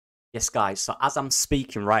Yes, guys. So as I'm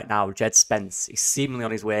speaking right now, Djed Spence is seemingly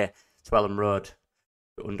on his way to Ellen Road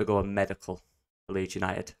to undergo a medical for Leeds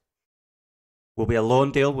United. Will be a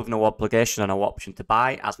loan deal with no obligation and no option to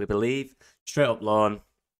buy, as we believe. Straight up loan.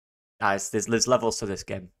 Guys, there's levels to this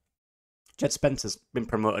game. Djed Spence has been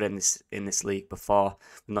promoted in this league before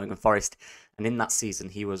with Nottingham Forest, and in that season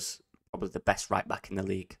he was probably the best right back in the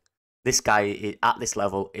league. This guy at this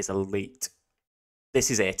level is elite. This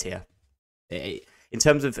is A tier. In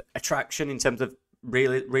terms of attraction, in terms of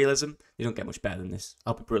realism, you don't get much better than this.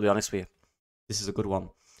 I'll be brutally honest with you. This is a good one.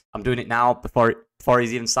 I'm doing it now before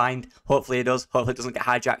he's even signed. Hopefully he does. Hopefully it doesn't get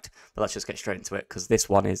hijacked. But let's just get straight into it because this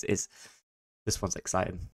one is this one's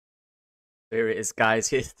exciting. Here it is, guys.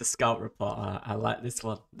 Here's the scout report. I like this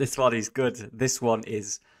one. This one is good. This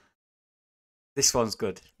one's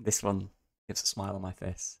good. This one gives a smile on my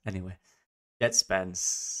face. Anyway, Djed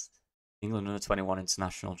Spence, England under-21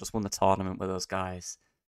 international, just won the tournament with those guys.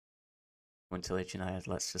 Went to Leeds United.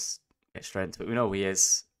 Let's just get straight into it. We know who he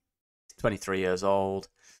is. 23 years old.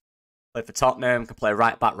 Played for Tottenham. Can play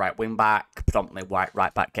right back, right wing back. Predominantly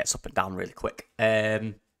right back. Gets up and down really quick.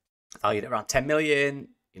 Valued at around 10 million.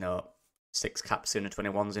 6 caps in the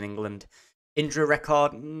 21s in England. Injury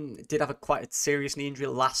record. Did have quite a serious knee injury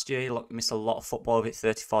last year. He missed a lot of football of it,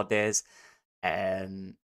 34 days.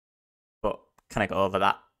 But can I go over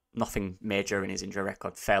that? Nothing major in his injury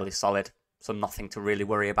record. Fairly solid. So nothing to really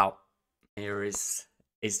worry about. Here is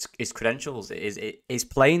his credentials. His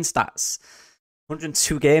playing stats.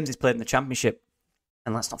 102 games he's played in the Championship.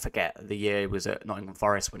 And let's not forget the year he was at Nottingham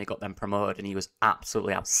Forest when he got them promoted, and he was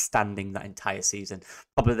absolutely outstanding that entire season.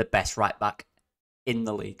 Probably the best right back in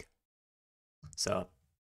the league. So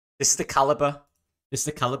this is the caliber. This is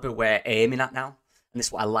the caliber we're aiming at now, and this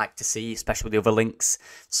is what I like to see, especially with the other links.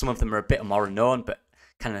 Some of them are a bit more unknown, but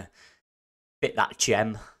kind of fit that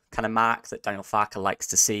gem kind of mark that Daniel Farker likes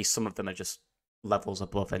to see. Some of them are just levels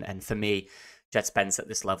above, and for me, Djed Spence at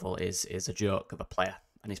this level is a joke of a player,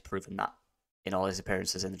 and he's proven that in all his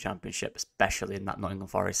appearances in the Championship, especially in that Nottingham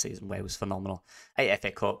Forest season where he was phenomenal. 8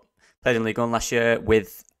 FA Cup, played in League One last year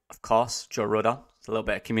with, of course, Joe Rodon. There's a little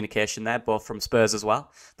bit of communication there, both from Spurs as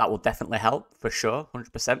well. That will definitely help, for sure,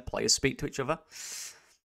 100%. Players speak to each other.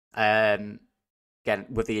 Again,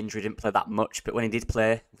 with the injury, didn't play that much, but when he did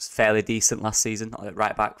play, it was fairly decent last season,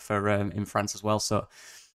 right back for in France as well, so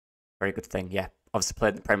very good thing, yeah. Obviously played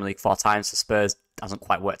in the Premier League 4 times for Spurs, hasn't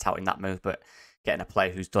quite worked out in that move, but getting a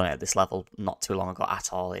player who's done it at this level not too long ago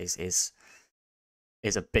at all is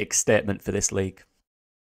a big statement for this league.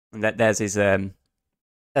 And there's his main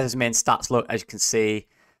stats. Look, as you can see,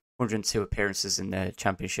 102 appearances in the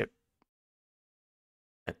Championship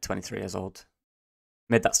at 23 years old.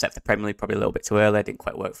 Made that step to the Premier League probably a little bit too early. Didn't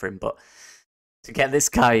quite work for him, but to get this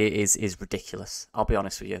guy is ridiculous. I'll be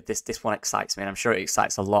honest with you. This one excites me, and I'm sure it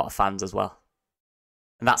excites a lot of fans as well.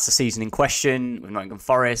 And that's the season in question with Nottingham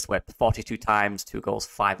Forest, where 42 times, 2 goals,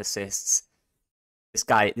 5 assists. This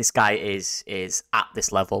guy is at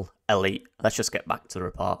this level elite. Let's just get back to the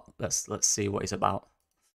report. Let's see what he's about.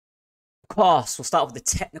 Of course, we'll start with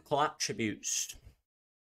the technical attributes.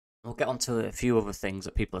 We'll get on to a few other things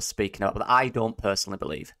that people are speaking about, but I don't personally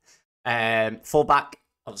believe. Fullback,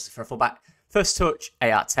 obviously for a fullback, first touch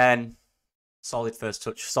 8 out of 10. Solid first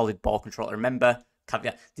touch, solid ball control. Remember,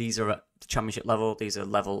 caveat, these are at the Championship level. These are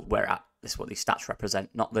level we're at. This is what these stats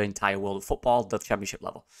represent, not the entire world of football, the Championship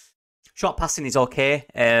level. Short passing is okay.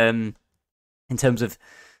 In terms of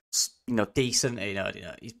decent.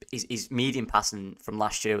 His medium passing from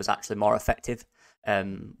last year was actually more effective.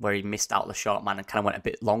 Where he missed out the short man and kind of went a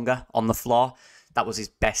bit longer on the floor. That was his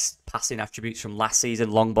best passing attributes from last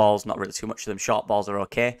season. Long balls, not really too much of them. Short balls are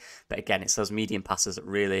okay, but again, it's those medium passes that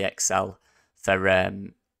really excel for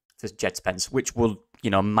Djed Spence, which will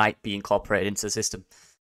might be incorporated into the system.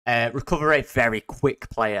 Recovery, very quick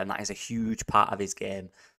player, and that is a huge part of his game.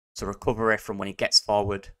 So recovery from when he gets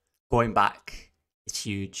forward, going back, is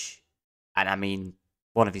huge. And I mean,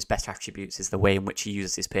 one of his best attributes is the way in which he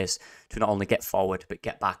uses his pace to not only get forward, but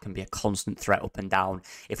get back and be a constant threat up and down.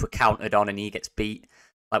 If we're countered on and he gets beat,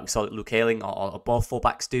 like we saw Luke Ayling or both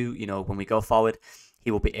fullbacks do, when we go forward,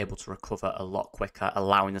 he will be able to recover a lot quicker,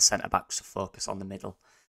 allowing the centre-backs to focus on the middle.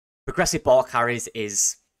 Progressive ball carries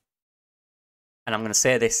is, and I'm going to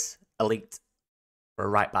say this, elite for a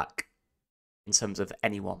right-back in terms of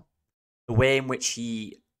anyone. The way in which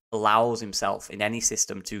he allows himself in any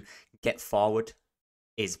system to get forward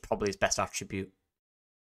is probably his best attribute.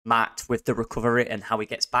 Marked with the recovery and how he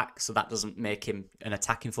gets back, so that doesn't make him an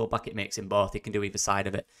attacking fullback, it makes him both. He can do either side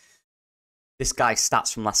of it. This guy's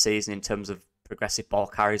stats from last season in terms of progressive ball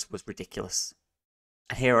carries was ridiculous.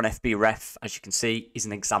 And here on FB Ref, as you can see, is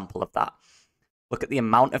an example of that. Look at the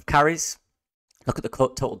amount of carries. Look at the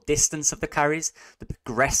total distance of the carries, the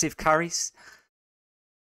progressive carries.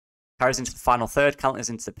 Carries into the final third, counters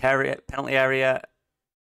into the penalty area.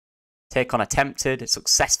 Take on attempted,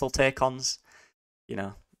 successful take-ons. You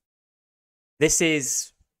know, this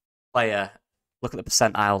is player. Look at the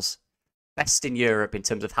percentiles. Best in Europe in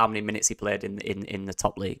terms of how many minutes he played in the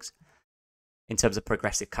top leagues. In terms of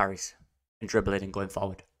progressive carries and dribbling and going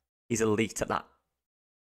forward. He's elite at that.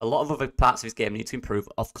 A lot of other parts of his game need to improve,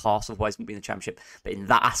 of course, otherwise he wouldn't be in the Championship. But in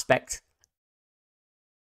that aspect,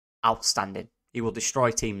 outstanding. He will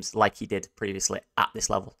destroy teams like he did previously at this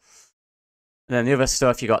level. And then the other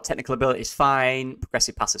stuff, you got technical ability is fine,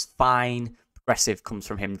 progressive passes fine. Progressive comes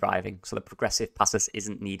from him driving, so the progressive passes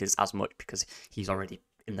isn't needed as much because he's already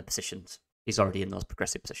in the positions. He's already in those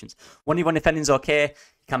progressive positions. 1v1 defending is okay.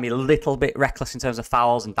 He can be a little bit reckless in terms of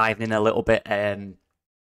fouls and diving in a little bit.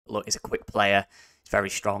 Look, he's a quick player. He's very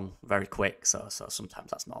strong, very quick, so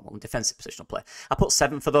sometimes that's normal. And defensive positional play, I put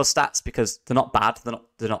 7 for those stats because they're not bad.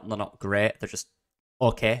 They're not great. They're just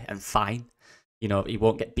okay and fine. You know, he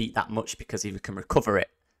won't get beat that much because he can recover it.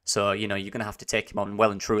 So you know you're gonna have to take him on well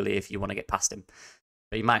and truly if you want to get past him.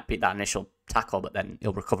 But he might beat that initial tackle, but then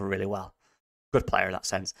he'll recover really well. Good player in that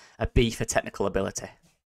sense. A B for technical ability.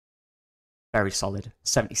 Very solid.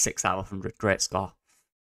 76 out of 100. Great score.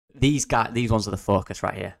 These ones are the focus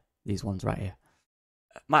right here. These ones right here.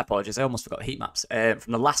 My apologies, I almost forgot heat maps.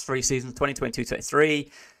 From the last 3 seasons,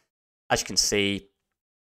 2022-23, as you can see,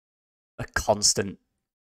 a constant,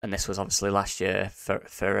 and this was obviously last year for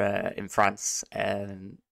in France.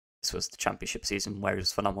 This was the championship season where he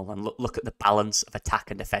was phenomenal. And look at the balance of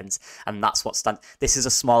attack and defence. And that's what stands. This is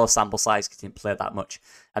a smaller sample size because he didn't play that much.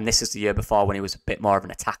 And this is the year before when he was a bit more of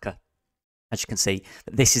an attacker. As you can see,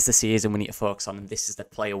 but this is the season we need to focus on. And this is the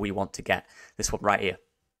player we want to get. This one right here.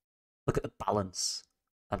 Look at the balance.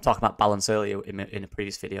 I'm talking about balance earlier in a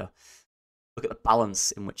previous video. Look at the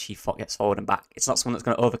balance in which he gets forward and back. It's not someone that's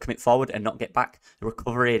going to overcommit forward and not get back. The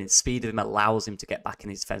recovery and speed of him allows him to get back in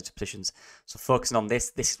his defensive positions. So focusing on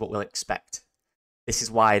this is what we'll expect. This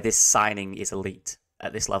is why this signing is elite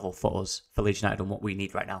at this level for us, for Leeds United, and what we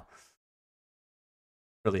need right now.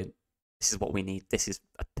 Brilliant. This is what we need. This is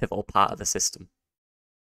a pivotal part of the system.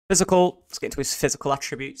 Physical. Let's get into his physical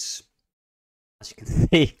attributes. As you can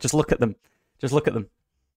see, just look at them. Just look at them.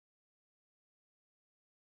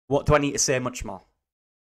 What do I need to say much more?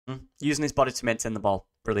 Using his body to maintain the ball,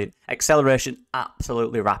 brilliant. Acceleration,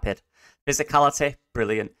 absolutely rapid. Physicality,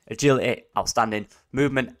 brilliant. Agility, outstanding.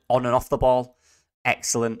 Movement on and off the ball,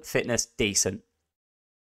 excellent. Fitness, decent.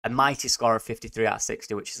 A mighty score of 53 out of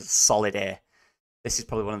 60, which is a solid A. This is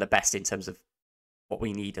probably one of the best in terms of what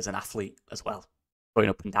we need as an athlete as well. Going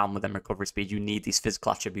up and down with them recovery speed, you need these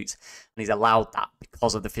physical attributes. And he's allowed that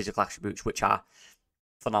because of the physical attributes, which are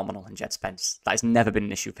phenomenal in Djed Spence. That has never been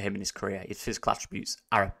an issue for him in his career. His physical attributes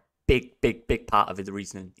are a big part of the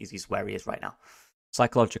reason he's where he is right now.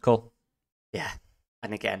 Psychological. Yeah.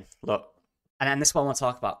 And again, look. And this is what I want to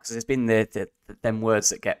talk about because there's been them words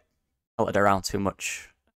that get pelted around too much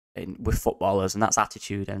with footballers, and that's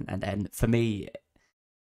attitude. And for me,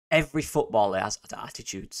 every footballer has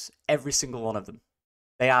attitudes. Every single one of them.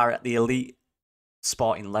 They are at the elite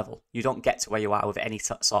sporting level. You don't get to where you are with any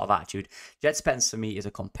sort of attitude. Djed Spence for me is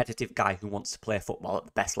a competitive guy who wants to play football at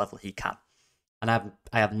the best level he can, and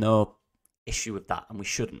I have no issue with that, and we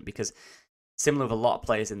shouldn't, because similar with a lot of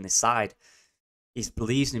players in this side, he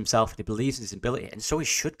believes in himself and he believes in his ability, and so he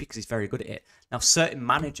should, because he's very good at it. Now, certain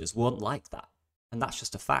managers won't like that, and that's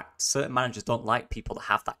just a fact. Certain managers don't like people that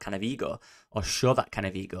have that kind of ego or show that kind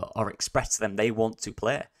of ego or express to them they want to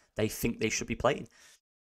play. They think they should be playing.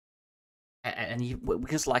 And we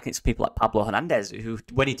just like it's people like Pablo Hernandez, who,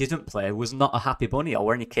 when he didn't play, was not a happy bunny, or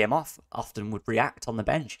when he came off, often would react on the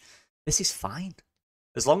bench. This is fine.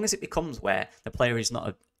 As long as it becomes where the player is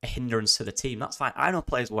not a hindrance to the team, that's fine. I know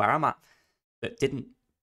players where I'm at that didn't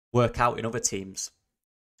work out in other teams,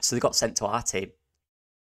 so they got sent to our team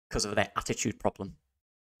because of their attitude problem.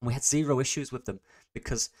 And we had zero issues with them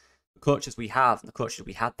because the coaches we have and the coaches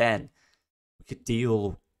we had then, we could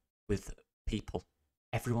deal with people.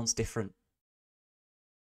 Everyone's different.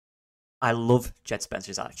 I love Djed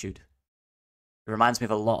Spence's attitude. It reminds me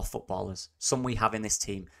of a lot of footballers. Some we have in this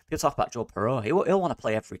team. People talk about Joe Perreault. He'll want to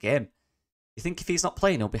play every game. You think if he's not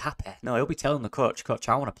playing, he'll be happy? No, he'll be telling the coach,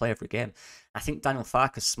 I want to play every game. I think Daniel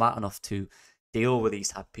Farke's smart enough to deal with these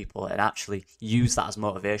type of people and actually use that as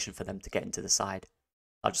motivation for them to get into the side.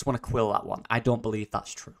 I just want to quill that one. I don't believe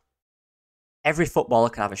that's true. Every footballer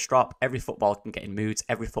can have a strop. Every footballer can get in moods.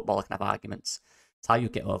 Every footballer can have arguments. It's how you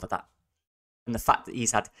get over that. And the fact that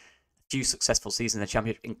he's had few successful seasons in the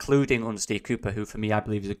Championship, including under Steve Cooper, who for me I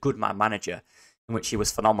believe is a good man manager, in which he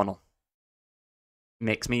was phenomenal.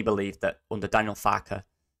 Makes me believe that under Daniel Farke,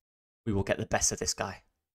 we will get the best of this guy.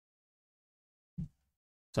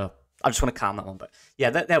 So I just want to calm that one. But yeah,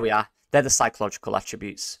 there we are. They're the psychological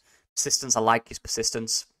attributes. Persistence, I like his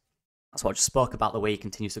persistence. That's what I just spoke about, the way he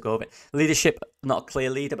continues to go with it. Leadership, not a clear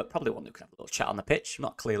leader, but probably one who could have a little chat on the pitch.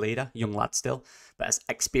 Not a clear leader, young lad still, but has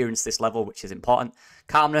experienced this level, which is important.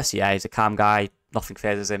 Calmness, yeah, he's a calm guy. Nothing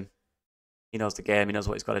phases him. He knows the game. He knows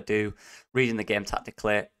what he's got to do. Reading the game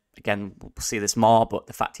tactically. Again, we'll see this more, but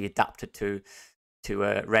the fact he adapted to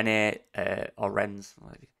Rennes or Rennes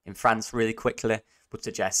in France really quickly would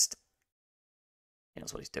suggest he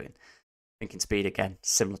knows what he's doing. Thinking speed again,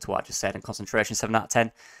 similar to what I just said, and concentration, 7 out of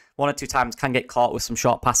 10. 1 or 2 times can get caught with some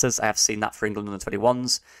short passes. I have seen that for England under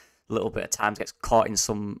 21s. A little bit of times gets caught in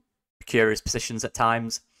some curious positions at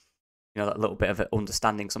times. You know, that little bit of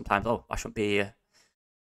understanding sometimes. Oh, I shouldn't be here.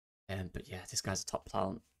 But yeah, this guy's a top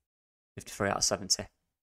talent. 53 out of 70.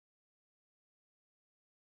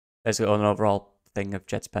 There's an overall thing of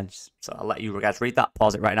Djed Spence. So I'll let you guys read that.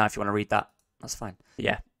 Pause it right now if you want to read that. That's fine. But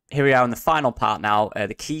yeah, here we are in the final part now.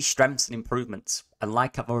 The key strengths and improvements. And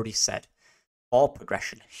like I've already said, ball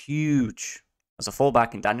progression, huge. As a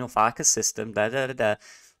fullback in Daniel Farke's system,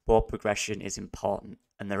 ball progression is important.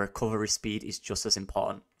 And the recovery speed is just as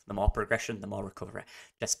important. The more progression, the more recovery.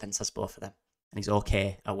 Djed Spence has both of them. And he's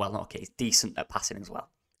okay. Well, not okay. He's decent at passing as well.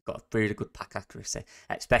 Got a really good pack accuracy,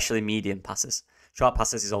 especially medium passes. Short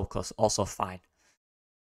passes is also fine.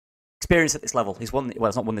 Experience at this level. He's won. Well,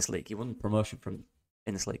 he's not won this league. He won promotion from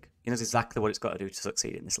in this league. He knows exactly what it's got to do to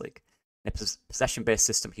succeed in this league. In a possession-based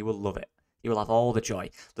system, he will love it. He will have all the joy.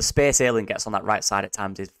 The space Ayling gets on that right side at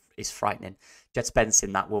times is frightening. Djed Spence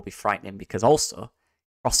in that will be frightening because also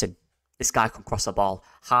crossing. This guy can cross a ball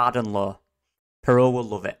hard and low. Perot will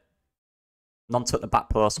love it. Nonto at the back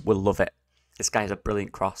post will love it. This guy is a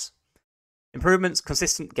brilliant cross. Improvements,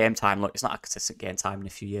 consistent game time. Look, it's not a consistent game time in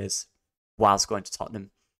a few years. Whilst going to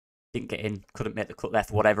Tottenham, didn't get in, couldn't make the cut there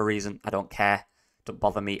for whatever reason. I don't care. Don't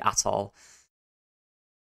bother me at all.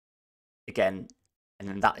 Again, and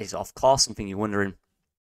then that is, of course, something you're wondering,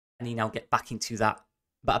 can he now get back into that?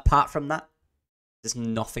 But apart from that, there's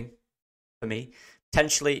nothing for me.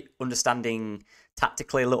 Potentially understanding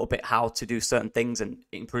tactically a little bit how to do certain things and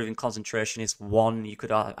improving concentration is one you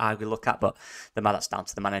could argue look at, but that's down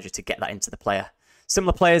to the manager to get that into the player.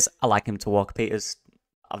 Similar players, I like him to Walker Peters.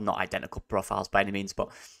 I'm not identical profiles by any means, but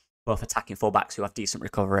both attacking fullbacks who have decent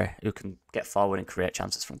recovery, who can get forward and create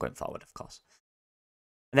chances from going forward, of course.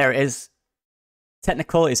 And there it is.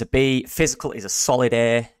 Technical is a B, physical is a solid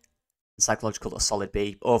A, and psychological a solid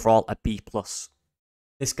B. Overall, a B+.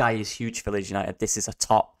 This guy is huge for Leeds United. This is a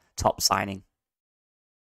top signing.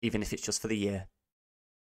 Even if it's just for the year.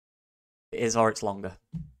 It is or it's longer.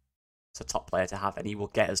 It's a top player to have, and he will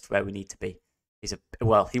get us to where we need to be.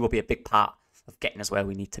 He will be a big part of getting us where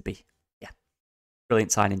we need to be. Yeah.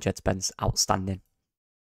 Brilliant signing, Djed Spence. Outstanding.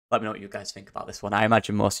 Let me know what you guys think about this one. I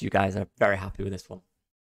imagine most of you guys are very happy with this one.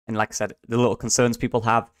 And like I said, the little concerns people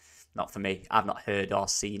have, not for me. I've not heard or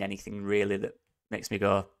seen anything really that makes me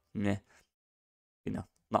go, meh. You know,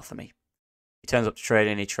 not for me. He turns up to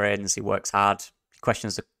training, he trains, he works hard. He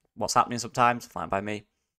questions what's happening sometimes, fine by me.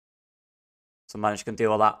 Some managers can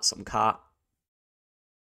do all that, some can't.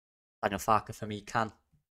 Daniel Farke, for me, can. I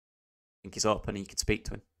think he's open, he can speak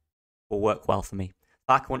to him. Will work well for me.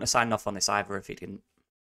 Farke wouldn't have signed off on this either if he didn't.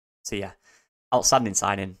 So yeah, outstanding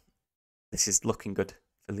signing. This is looking good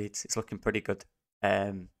for Leeds. It's looking pretty good.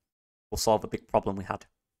 We'll solve a big problem we had.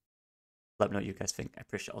 Let me know what you guys think. I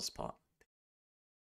appreciate all the support.